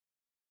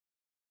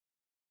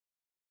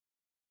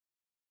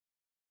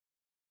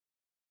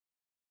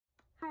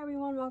Hi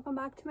everyone, welcome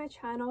back to my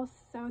channel.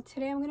 So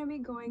today I'm going to be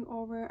going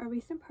over a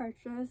recent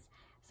purchase.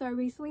 So I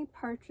recently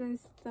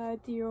purchased the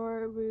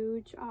Dior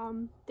Rouge,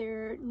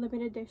 their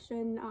limited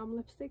edition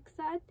lipstick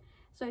set.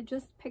 So I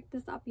just picked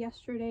this up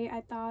yesterday. I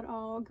thought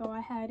I'll go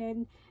ahead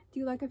and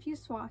do like a few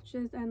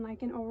swatches and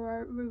like an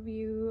overall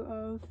review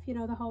of, you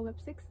know, the whole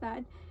lipstick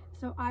set.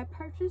 So I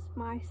purchased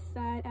my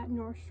set at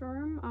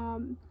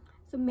Nordstrom.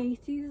 So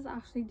Macy's is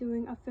actually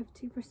doing a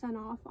 50%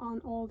 off on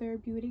all their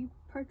beauty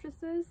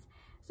purchases.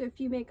 So if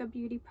you make a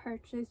beauty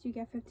purchase, you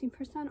get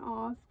 15%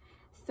 off.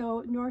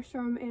 So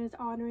Nordstrom is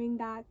honoring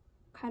that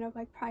kind of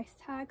like price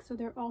tag. So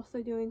they're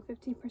also doing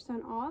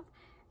 15% off.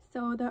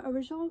 So the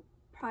original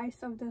price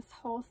of this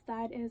whole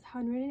set is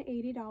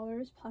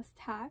 $180 plus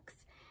tax.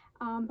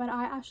 But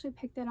I actually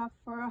picked it up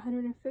for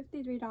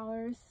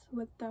 $153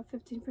 with the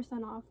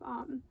 15% off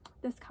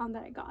discount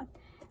that I got.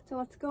 So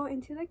let's go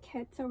into the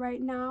kit. So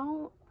right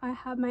now I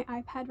have my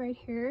iPad right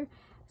here.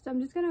 So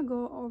I'm just gonna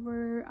go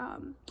over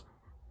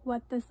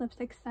what this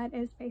lipstick set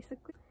is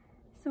basically.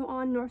 So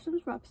on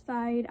Nordstrom's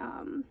website,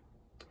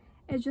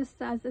 it just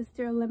says it's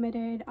their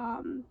limited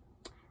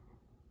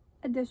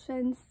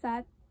edition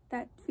set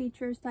that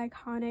features the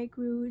iconic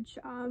Rouge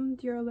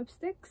Dior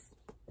lipsticks,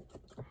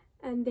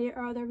 and they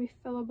are the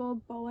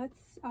refillable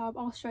bullets.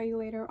 I'll show you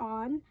later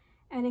on,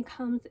 and it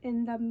comes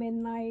in the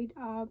midnight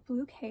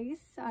blue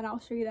case, and I'll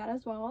show you that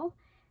as well.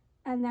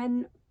 And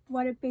then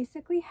what it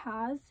basically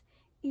has,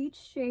 each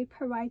shade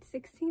provides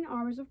 16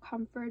 hours of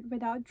comfort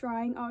without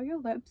drying out your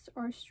lips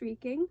or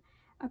streaking.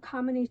 A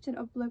combination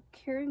of lip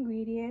care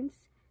ingredients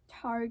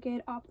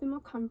target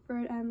optimal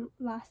comfort and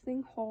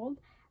lasting hold.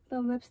 The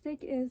lipstick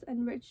is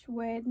enriched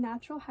with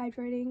natural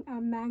hydrating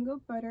mango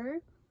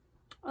butter,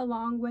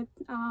 along with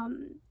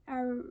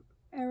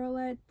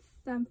Arylate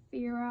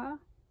Samphira,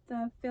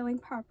 the filling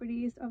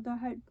properties of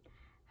the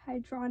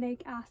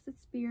hyaluronic acid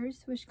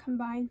spears, which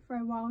combine for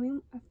a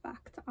volume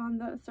effect on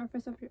the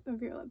surface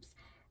of your lips.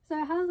 So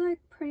it has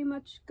like pretty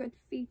much good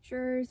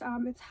features.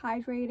 It's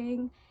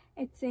hydrating.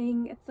 It's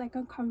saying it's like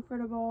a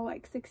comfortable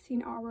like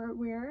 16-hour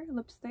wear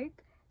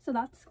lipstick, so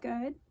that's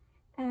good.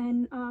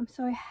 And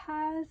so it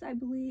has, I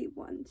believe,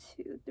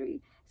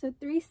 3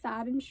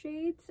 satin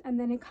shades, and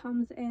then it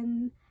comes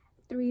in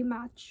 3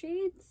 matte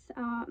shades.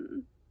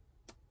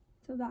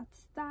 So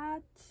that's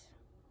that.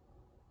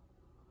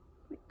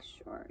 Make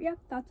sure. Yep,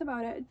 that's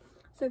about it.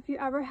 So if you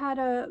ever had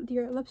a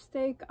Dior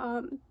lipstick,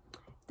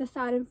 the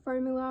satin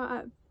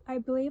formula, I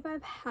believe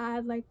I've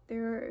had like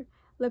their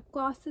lip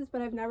glosses,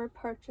 but I've never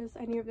purchased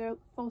any of their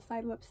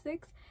full-size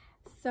lipsticks.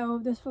 So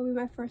this will be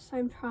my first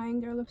time trying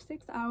their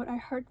lipsticks out. I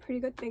heard pretty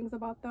good things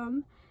about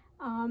them.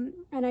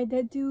 And I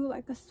did do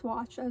like a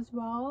swatch as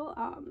well.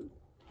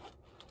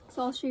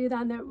 So I'll show you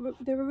that.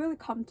 They were really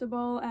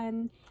comfortable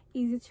and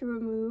easy to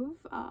remove.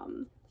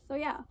 So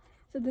yeah,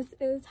 so this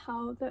is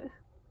how the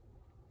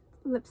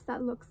lip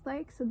set looks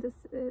like. So this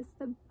is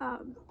the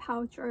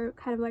pouch, or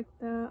kind of like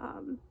the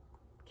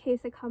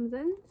case it comes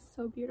in.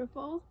 So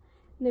beautiful.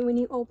 And then when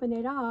you open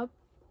it up,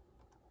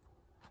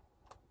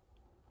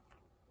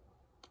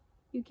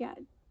 you get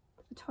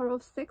a total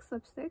of 6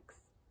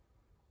 lipsticks,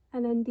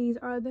 and then these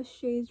are the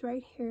shades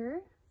right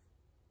here,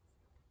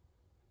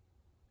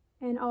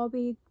 and I'll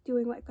be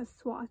doing like a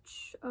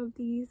swatch of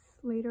these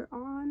later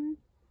on.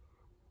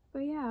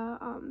 But yeah,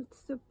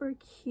 super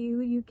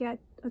cute. You get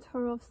a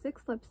total of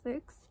 6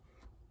 lipsticks.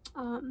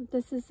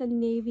 This is the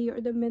navy,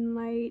 or the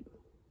midnight,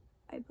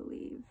 I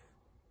believe.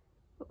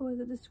 What was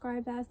it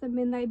described as? The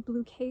midnight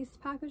blue case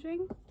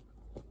packaging.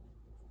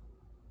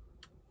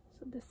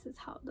 So this is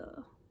how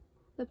the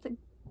lipstick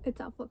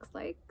itself looks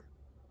like.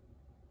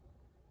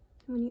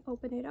 And when you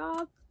open it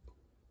up,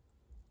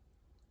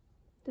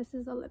 this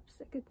is the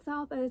lipstick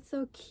itself, and it's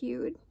so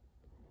cute.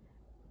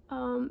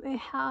 It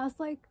has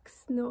like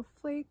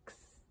snowflakes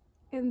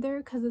in there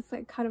because it's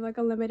like kind of like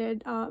a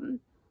limited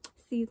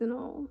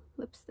seasonal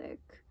lipstick,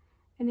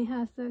 and it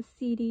has the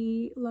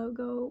CD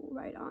logo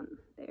right on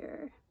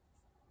there.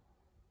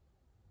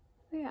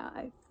 So yeah,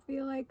 I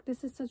feel like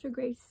this is such a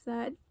great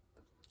set.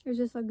 It's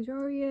just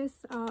luxurious.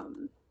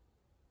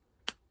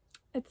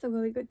 It's a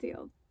really good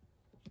deal.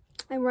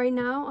 And right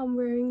now I'm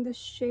wearing the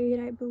shade,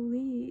 I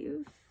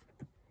believe,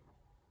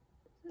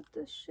 is it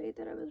the shade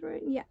that I was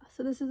wearing? Yeah,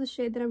 so this is the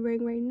shade that I'm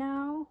wearing right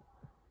now.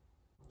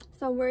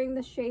 So I'm wearing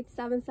the shade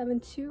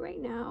 772 right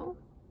now.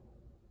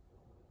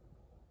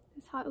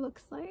 This is how it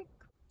looks like.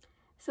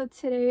 So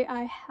today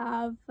I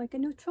have like a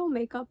neutral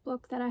makeup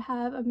look that I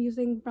have. I'm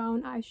using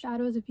brown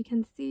eyeshadows, if you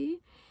can see,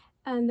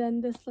 and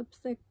then this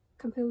lipstick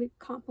completely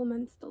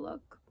complements the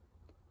look,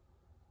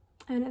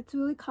 and it's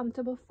really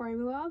comfortable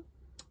formula.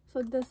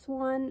 So this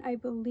one, I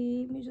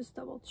believe, let me just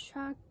double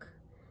check,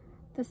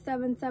 the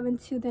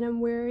 772 that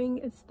I'm wearing,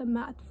 it's the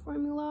matte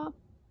formula,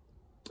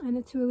 and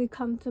it's really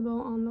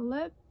comfortable on the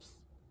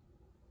lips.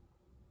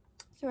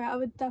 So I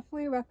would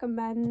definitely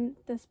recommend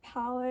this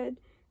palette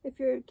if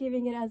you're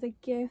giving it as a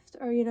gift,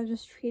 or you know,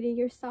 just treating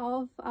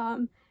yourself.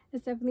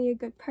 It's definitely a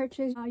good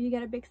purchase. You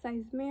get a big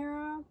size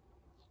mirror,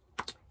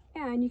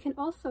 and you can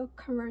also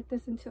convert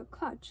this into a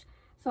clutch.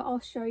 So I'll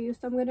show you.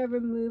 So I'm going to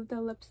remove the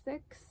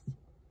lipsticks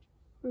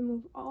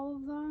remove all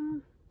of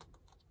them.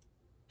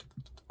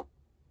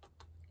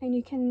 And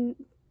you can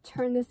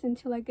turn this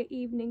into like an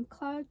evening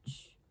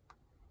clutch.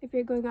 If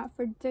you're going out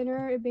for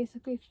dinner, it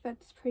basically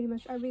fits pretty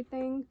much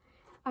everything.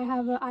 I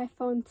have an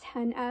iPhone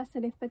XS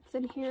and it fits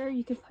in here.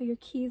 You can put your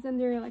keys in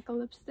there like a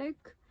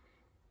lipstick.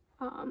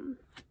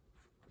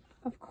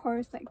 Of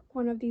course, like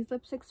one of these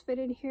lipsticks fit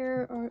in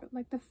here, or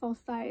like the full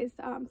size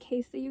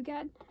case that you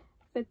get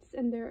fits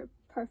in there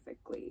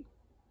perfectly.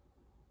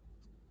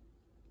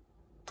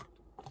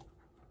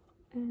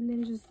 And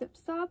then it just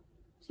zips up,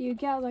 so you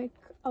get like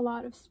a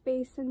lot of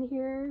space in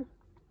here.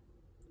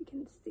 You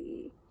can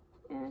see,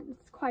 and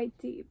it's quite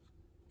deep.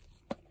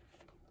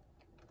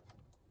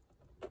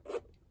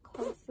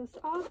 Close this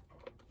up,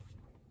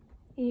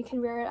 and you can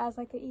wear it as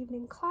like an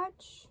evening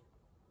clutch.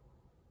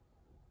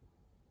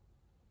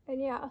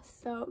 And yeah,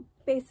 so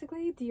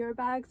basically Dior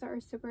bags are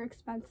super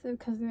expensive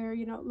because they're,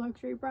 you know,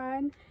 luxury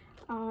brand.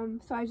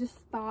 So I just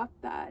thought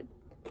that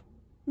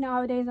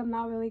nowadays I'm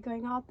not really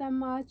going out that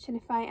much, and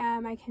if I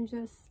am, I can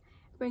just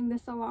bring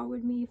this along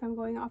with me if I'm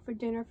going out for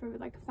dinner for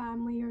like a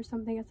family or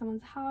something at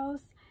someone's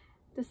house.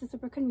 This is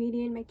super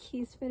convenient. My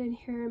keys fit in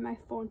here, my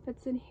phone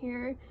fits in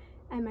here,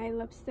 and my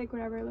lipstick,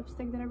 whatever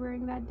lipstick that I'm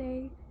wearing that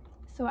day.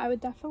 So I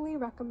would definitely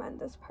recommend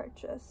this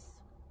purchase.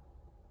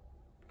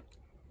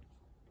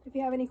 If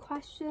you have any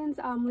questions,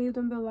 leave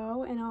them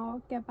below and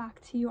I'll get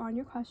back to you on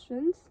your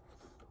questions.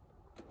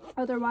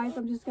 Otherwise,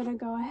 I'm just gonna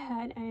go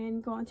ahead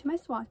and go on to my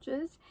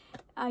swatches.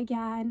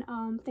 Again,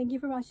 thank you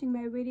for watching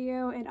my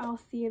video, and I'll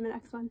see you in the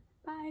next one.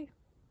 Bye.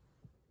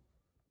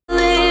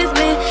 Leave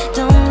me,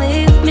 don't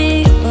leave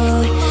me,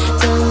 boy.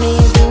 Tell me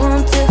you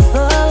want to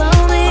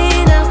follow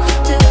me now,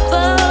 to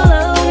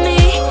follow me.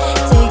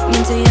 Take me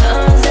to your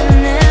arms and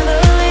never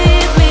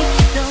leave me,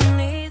 don't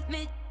leave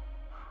me.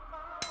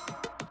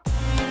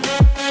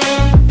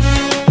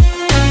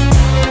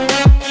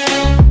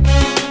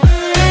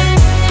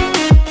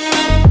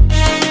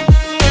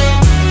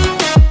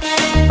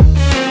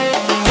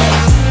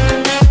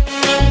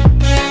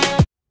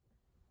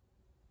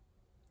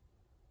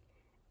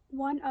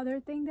 One other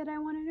thing that I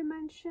wanted to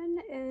mention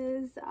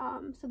is,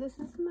 so this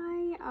is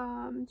my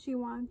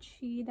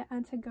Givenchy, the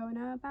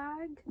Antagona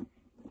bag,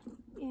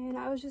 and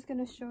I was just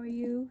gonna show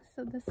you.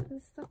 So this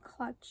is the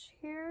clutch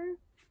here,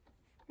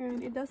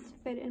 and it does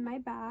fit in my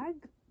bag,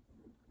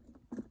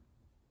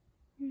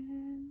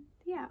 and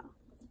yeah,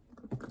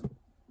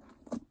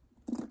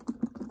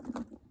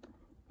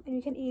 and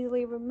you can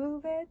easily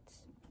remove it,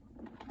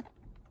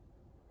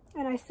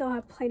 and I still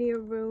have plenty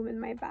of room in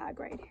my bag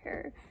right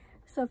here.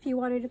 So if you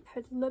wanted to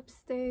put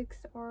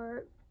lipsticks,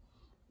 or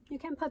you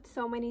can put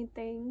so many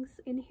things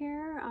in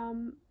here,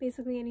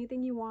 basically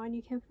anything you want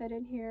you can fit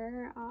in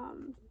here,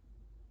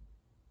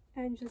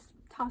 and just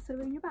toss it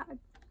in your bag.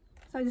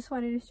 So I just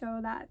wanted to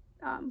show that,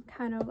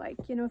 kind of like,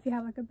 you know, if you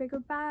have like a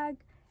bigger bag,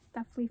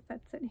 definitely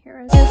fits in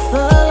here as well. To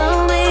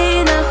follow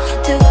me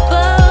now, to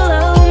follow